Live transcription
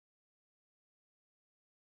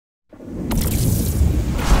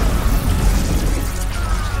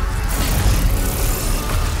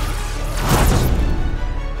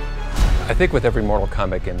think with every Mortal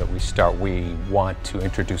Kombat game that we start, we want to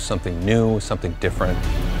introduce something new, something different.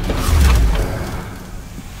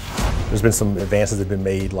 There's been some advances that have been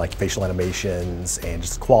made, like facial animations and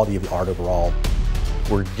just the quality of the art overall.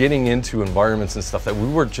 We're getting into environments and stuff that we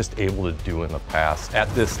weren't just able to do in the past at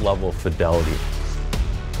this level of fidelity.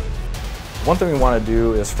 One thing we want to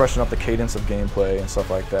do is freshen up the cadence of gameplay and stuff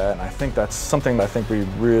like that, and I think that's something that I think we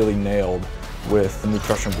really nailed with the new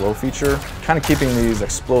Crush and Blow feature. Kind of keeping these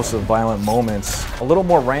explosive, violent moments a little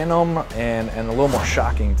more random and a little more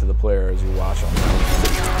shocking to the player as you watch them.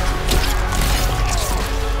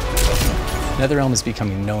 NetherRealm is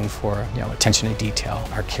becoming known for, attention to detail.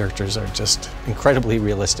 Our characters are just incredibly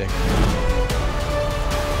realistic.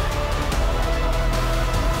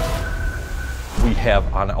 We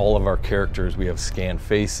have on all of our characters, we have scanned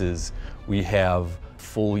faces, we have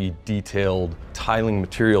fully detailed tiling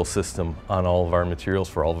material system on all of our materials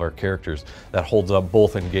for all of our characters. That holds up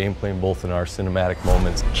both in gameplay and both in our cinematic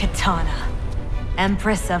moments. Kitana,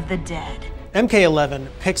 Empress of the Dead. MK11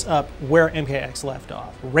 picks up where MKX left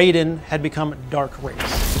off. Raiden had become Dark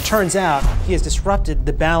Race. It turns out he has disrupted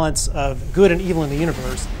the balance of good and evil in the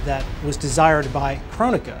universe that was desired by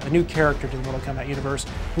Kronika, a new character to the Mortal Kombat universe,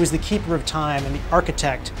 who is the keeper of time and the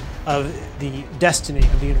architect of the destiny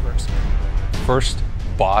of the universe. First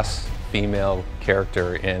boss female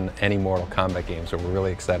character in any Mortal Kombat game, so we're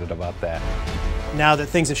really excited about that. Now that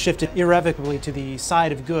things have shifted irrevocably to the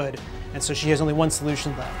side of good, and so she has only one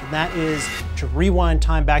solution left, and that is to rewind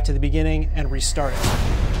time back to the beginning and restart it.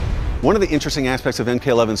 One of the interesting aspects of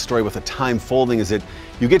MK11's story with the time folding is that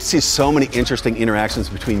you get to see so many interesting interactions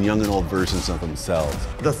between young and old versions of themselves.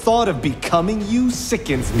 The thought of becoming you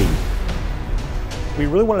sickens me. We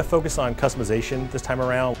really wanted to focus on customization this time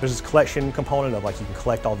around. There's this collection component of you can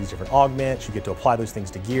collect all these different augments, you get to apply those things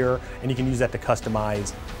to gear, and you can use that to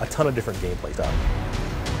customize a ton of different gameplay stuff.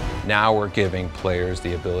 Now we're giving players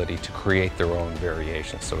the ability to create their own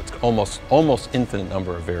variations, so it's almost infinite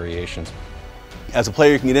number of variations. As a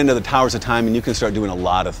player, you can get into the Towers of Time and you can start doing a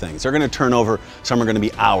lot of things. They're going to turn over, some are going to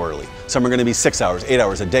be hourly, some are going to be 6 hours, 8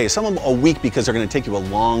 hours a day, some of them a week because they're going to take you a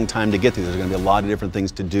long time to get through. There's going to be a lot of different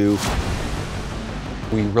things to do.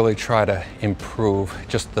 We really try to improve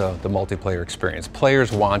just the multiplayer experience.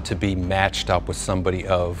 Players want to be matched up with somebody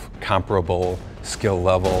of comparable skill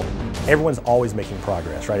level. Everyone's always making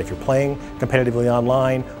progress, right? If you're playing competitively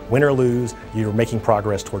online, win or lose, you're making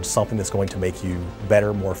progress towards something that's going to make you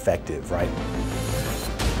better, more effective, right?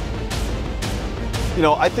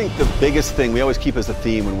 I think the biggest thing we always keep as a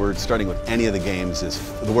theme when we're starting with any of the games is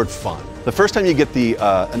the word fun. The first time you get the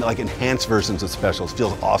enhanced versions of specials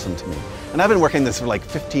feels awesome to me. And I've been working this for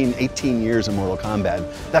 15, 18 years in Mortal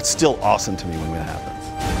Kombat. That's still awesome to me when that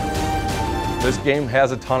happens. This game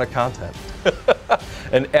has a ton of content.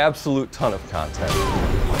 An absolute ton of content.